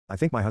I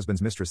think my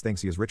husband's mistress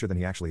thinks he is richer than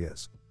he actually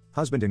is.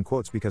 Husband in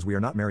quotes because we are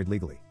not married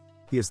legally.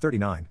 He is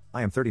 39,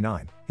 I am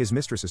 39, his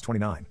mistress is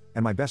 29,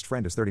 and my best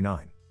friend is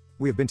 39.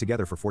 We have been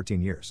together for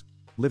 14 years.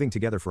 Living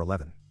together for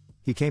 11.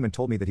 He came and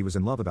told me that he was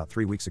in love about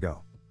 3 weeks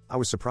ago. I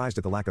was surprised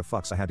at the lack of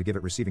fucks I had to give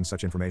at receiving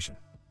such information.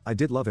 I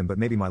did love him, but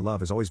maybe my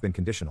love has always been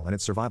conditional and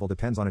its survival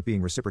depends on it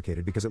being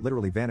reciprocated, because it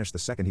literally vanished the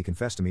second he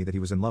confessed to me that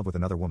he was in love with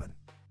another woman.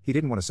 He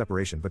didn't want a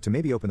separation, but to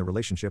maybe open the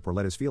relationship or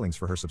let his feelings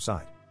for her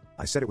subside.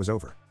 I said it was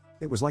over.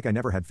 It was like I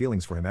never had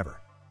feelings for him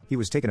ever. He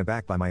was taken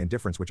aback by my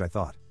indifference, which I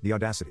thought, the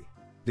audacity.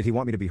 Did he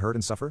want me to be hurt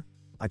and suffer?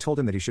 I told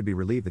him that he should be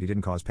relieved that he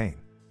didn't cause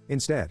pain.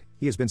 Instead,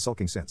 he has been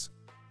sulking since.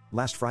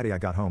 Last Friday I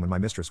got home and my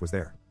mistress was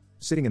there,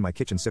 sitting in my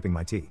kitchen sipping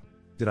my tea.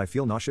 Did I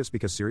feel nauseous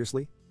because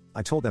seriously?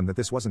 I told them that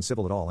this wasn't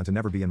civil at all and to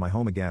never be in my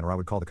home again or I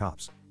would call the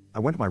cops. I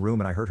went to my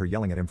room and I heard her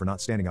yelling at him for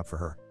not standing up for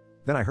her.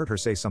 Then I heard her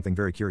say something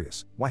very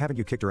curious. Why haven't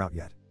you kicked her out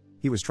yet?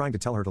 He was trying to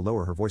tell her to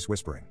lower her voice,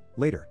 whispering,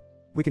 later.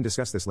 We can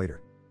discuss this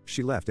later.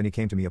 She left and he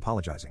came to me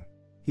apologizing.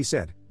 He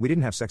said, we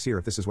didn't have sex here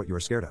if this is what you are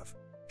scared of.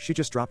 She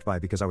just dropped by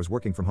because I was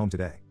working from home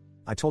today.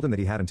 I told him that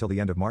he had until the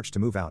end of March to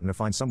move out and to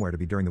find somewhere to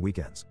be during the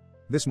weekends.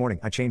 This morning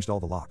I changed all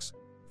the locks.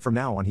 From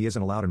now on he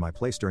isn't allowed in my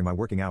place during my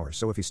working hours,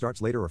 so if he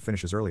starts later or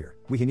finishes earlier,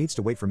 he needs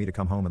to wait for me to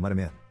come home and let him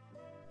in.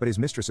 But his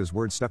mistress's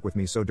words stuck with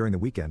me, so during the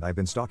weekend I've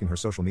been stalking her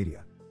social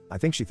media. I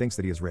think she thinks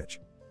that he is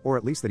rich. Or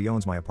at least that he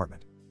owns my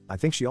apartment. I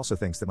think she also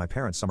thinks that my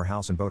parents' summer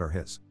house and boat are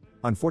his.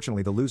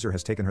 Unfortunately the loser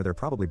has taken her there,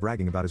 probably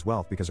bragging about his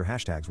wealth because her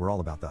hashtags were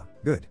all about the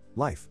good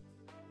life.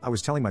 I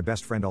was telling my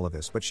best friend all of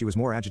this, but she was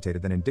more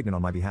agitated than indignant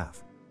on my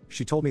behalf.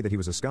 She told me that he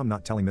was a scum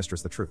not telling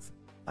mistress the truth.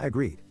 I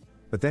agreed.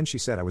 But then she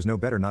said I was no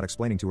better not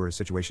explaining to her his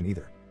situation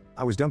either.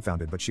 I was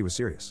dumbfounded, but she was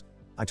serious.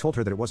 I told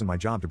her that it wasn't my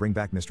job to bring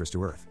back mistress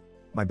to earth.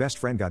 My best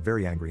friend got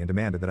very angry and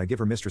demanded that I give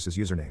her mistress's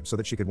username so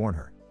that she could warn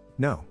her.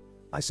 No.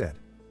 I said.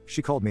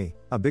 She called me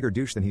a bigger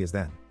douche than he is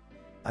then.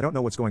 I don't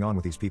know what's going on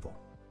with these people.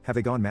 Have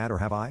they gone mad or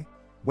have I?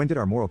 When did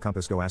our moral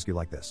compass go askew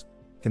like this?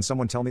 Can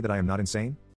someone tell me that I am not insane?